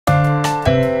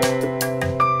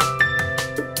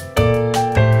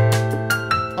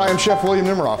I'm Chef William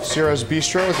Nemeroff, Ceres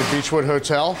Bistro at the Beechwood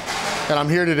Hotel, and I'm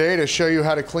here today to show you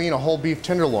how to clean a whole beef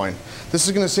tenderloin. This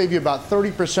is going to save you about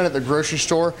 30% at the grocery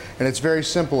store, and it's very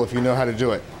simple if you know how to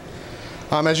do it.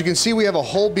 As you can see, we have a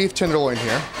whole beef tenderloin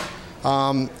here.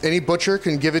 Any butcher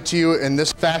can give it to you in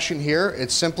this fashion here.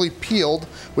 It's simply peeled,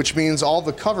 which means all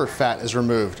the cover fat is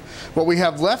removed. What we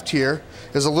have left here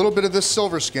is a little bit of this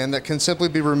silver skin that can simply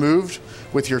be removed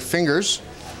with your fingers,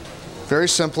 very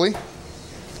simply.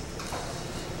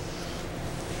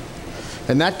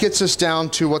 And that gets us down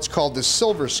to what's called the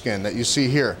silver skin that you see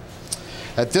here.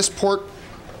 At this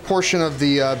portion of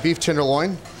the beef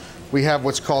tenderloin, we have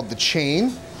what's called the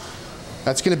chain.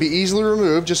 That's going to be easily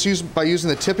removed just by using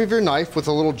the tip of your knife with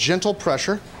a little gentle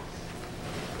pressure.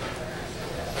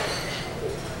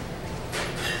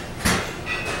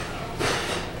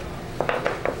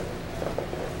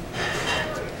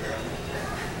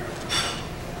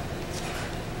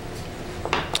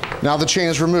 Now the chain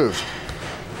is removed.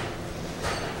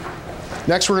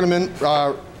 Next, we're going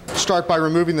to start by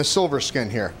removing the silver skin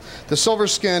here. The silver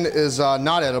skin is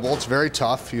not edible. It's very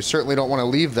tough. You certainly don't want to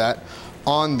leave that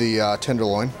on the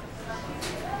tenderloin.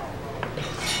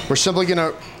 We're simply going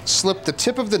to slip the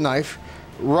tip of the knife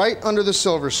right under the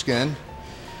silver skin,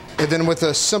 and then with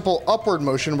a simple upward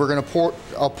motion, we're going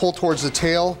to pull towards the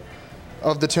tail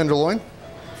of the tenderloin.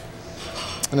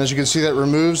 And as you can see, that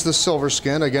removes the silver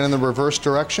skin, again in the reverse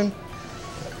direction.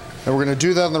 And we're going to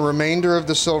do that on the remainder of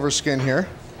the silver skin here.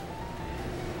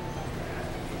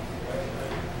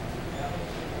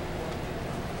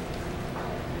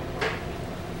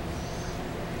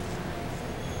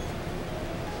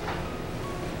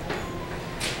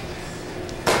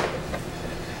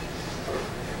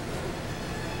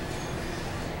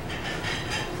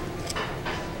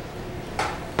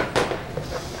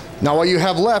 Now what you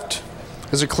have left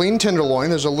is a clean tenderloin.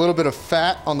 There's a little bit of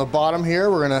fat on the bottom here.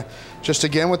 We're going to just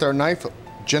again with our knife,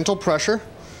 gentle pressure,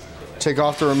 take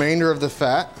off the remainder of the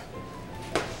fat.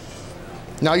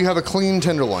 Now you have a clean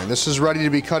tenderloin. This is ready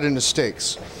to be cut into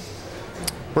steaks.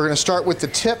 We're going to start with the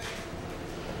tip.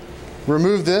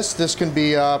 Remove this. This can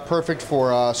be perfect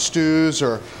for stews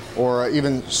or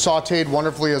even sauteed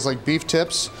wonderfully as like beef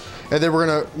tips. And then we're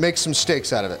going to make some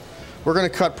steaks out of it. We're going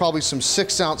to cut probably some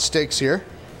 6-ounce steaks here.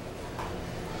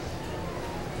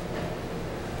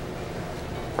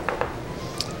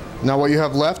 Now what you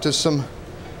have left is some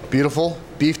beautiful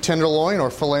beef tenderloin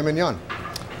or filet mignon.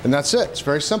 And that's it. It's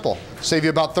very simple. Save you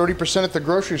about 30% at the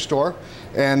grocery store,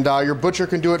 and your butcher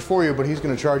can do it for you, but he's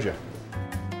going to charge you.